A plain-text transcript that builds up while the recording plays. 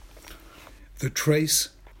The Trace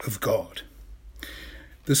of God.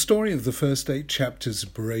 The story of the first 8 chapters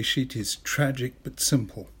of Bereshit is tragic but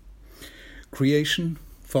simple. Creation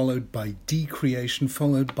followed by decreation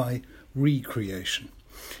followed by recreation.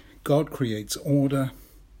 God creates order.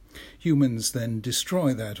 Humans then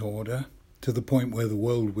destroy that order to the point where the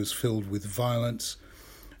world was filled with violence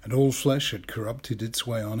and all flesh had corrupted its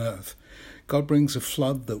way on earth. God brings a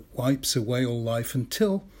flood that wipes away all life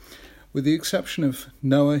until, with the exception of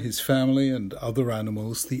Noah, his family, and other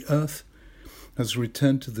animals, the earth has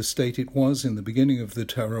returned to the state it was in the beginning of the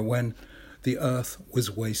Torah, when the earth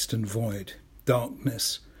was waste and void.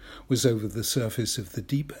 Darkness was over the surface of the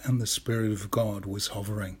deep, and the Spirit of God was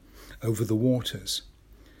hovering over the waters.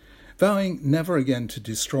 Vowing never again to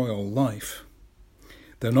destroy all life,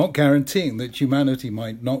 though not guaranteeing that humanity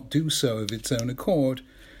might not do so of its own accord,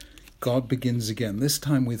 God begins again, this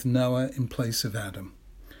time with Noah in place of Adam,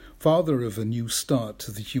 father of a new start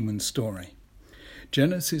to the human story.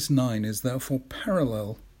 Genesis 9 is therefore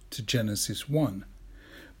parallel to Genesis 1,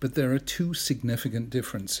 but there are 2 significant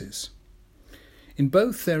differences. In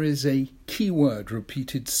both there is a key word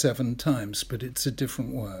repeated 7 times, but it's a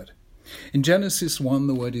different word. In Genesis 1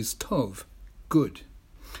 the word is tov, good.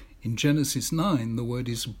 In Genesis 9 the word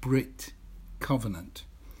is brit, covenant.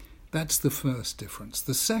 That's the first difference.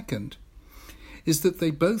 The second is that they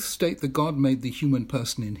both state that God made the human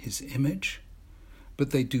person in his image, but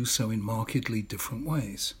they do so in markedly different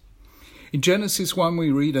ways. In Genesis 1 we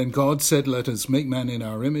read, "And God said, let us make man in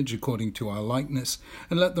our image according to our likeness,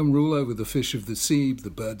 and let them rule over the fish of the sea, the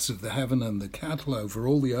birds of the heaven, and the cattle, over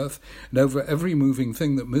all the earth, and over every moving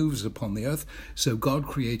thing that moves upon the earth. So God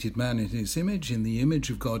created man in his image. In the image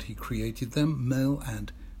of God he created them, male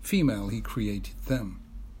and female he created them."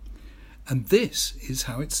 And this is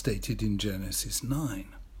how it's stated in Genesis 9.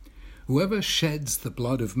 "Whoever sheds the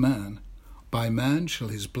blood of man, by man shall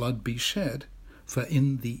his blood be shed, for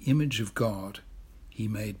in the image of God he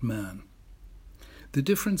made man." The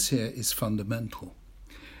difference here is fundamental.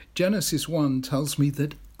 Genesis 1 tells me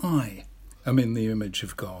that I am in the image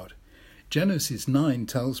of God. Genesis 9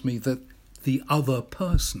 tells me that the other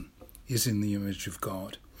person is in the image of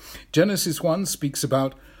God. Genesis 1 speaks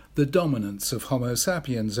about the dominance of Homo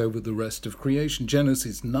sapiens over the rest of creation.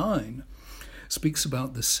 Genesis 9 speaks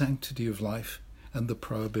about the sanctity of life and the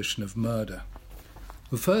prohibition of murder.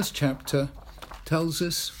 The first chapter tells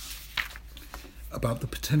us about the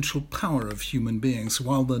potential power of human beings,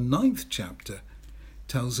 while the 9th chapter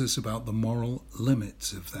tells us about the moral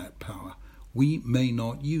limits of that power. We may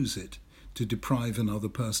not use it to deprive another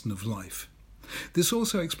person of life. This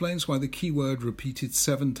also explains why the key word repeated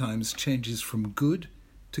 7 times changes from good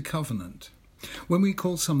to covenant. When we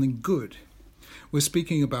call something good, we're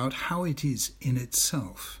speaking about how it is in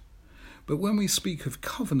itself. But when we speak of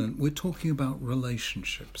covenant, we're talking about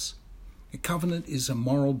relationships. A covenant is a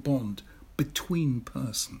moral bond between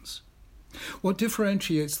persons. What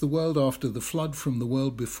differentiates the world after the flood from the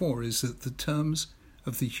world before is that the terms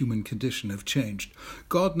of the human condition have changed.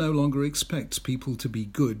 God no longer expects people to be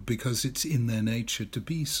good because it's in their nature to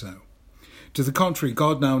be so. To the contrary,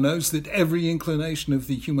 God now knows that every inclination of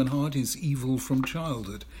the human heart is evil from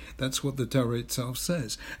childhood. That's what the Torah itself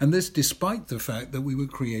says. And this despite the fact that we were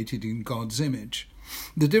created in God's image.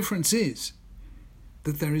 The difference is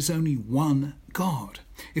that there is only one God.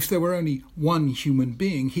 If there were only one human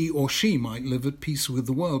being, he or she might live at peace with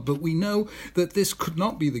the world. But we know that this could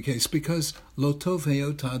not be the case because lo tov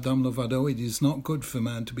heyot ha'adam levado, it is not good for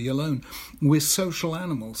man to be alone. We're social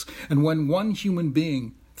animals. And when one human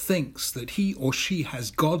being thinks that he or she has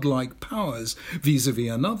godlike powers vis-a-vis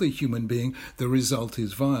another human being, the result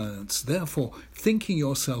is violence. Therefore, thinking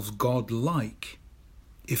yourself godlike,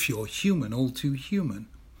 if you're human, all too human,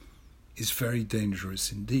 is very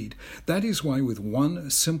dangerous indeed. That is why with one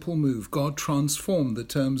simple move, God transformed the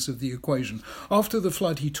terms of the equation. After the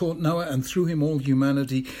flood, he taught Noah and through him all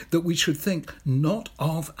humanity that we should think not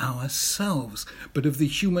of ourselves, but of the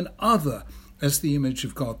human other as the image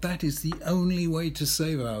of God. That is the only way to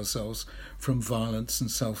save ourselves from violence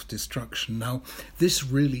and self-destruction. Now, this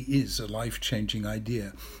really is a life-changing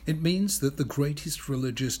idea. It means that the greatest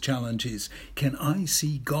religious challenge is, can I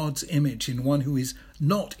see God's image in one who is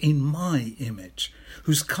not in my image,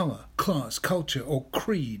 whose colour, class, culture, or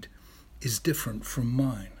creed is different from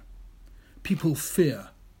mine? People fear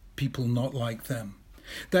people not like them.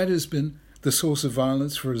 That has been the source of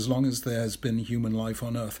violence for as long as there has been human life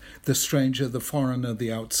on earth. The stranger, the foreigner,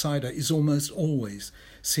 the outsider is almost always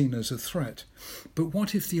seen as a threat. But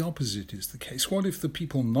what if the opposite is the case? What if the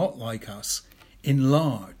people not like us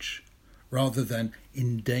enlarge rather than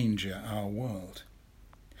endanger our world?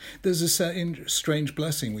 There's a strange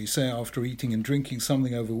blessing we say after eating and drinking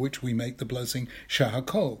something over which we make the blessing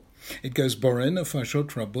Shahakol. It goes, Boreh nefashot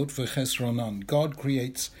rabot v'chesronan. God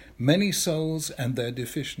creates many souls and their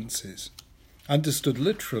deficiencies. Understood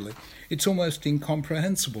literally, it's almost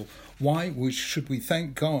incomprehensible. Why should we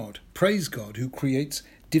thank God, praise God, who creates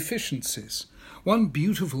deficiencies? One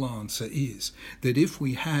beautiful answer is that if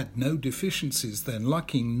we had no deficiencies, then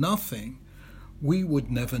lacking nothing, we would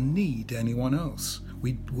never need anyone else.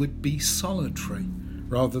 We would be solitary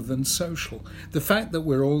rather than social. The fact that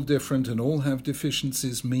we're all different and all have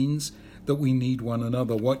deficiencies means that we need one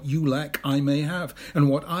another. What you lack, I may have, and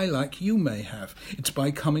what I lack, you may have. It's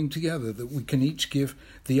by coming together that we can each give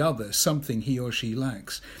the other something he or she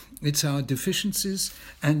lacks. It's our deficiencies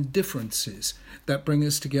and differences that bring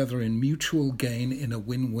us together in mutual gain in a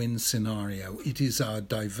win-win scenario. It is our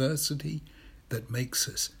diversity that makes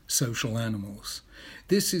us social animals.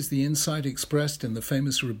 This is the insight expressed in the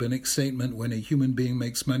famous rabbinic statement, when a human being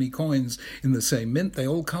makes many coins in the same mint, they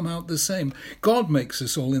all come out the same. God makes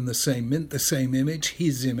us all in the same mint, the same image,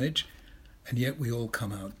 his image, and yet we all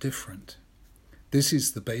come out different. This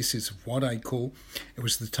is the basis of what I call, it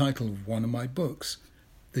was the title of one of my books,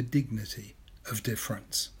 The Dignity of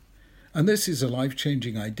Difference. And this is a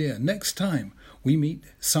life-changing idea. Next time we meet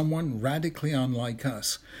someone radically unlike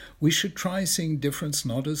us, we should try seeing difference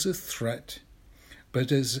not as a threat,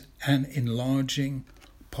 but as an enlarging,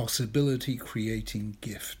 possibility-creating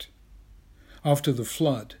gift. After the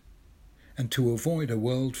flood, and to avoid a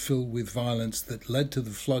world filled with violence that led to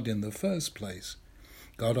the flood in the first place,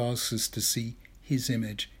 God asks us to see his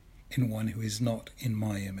image in one who is not in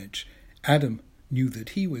my image. Adam knew that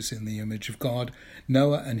he was in the image of God.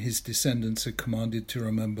 Noah and his descendants are commanded to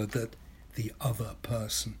remember that the other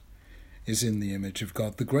person is in the image of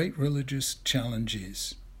God. The great religious challenge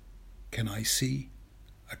is, can I see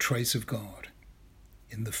a trace of God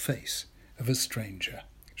in the face of a stranger?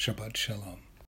 Shabbat Shalom.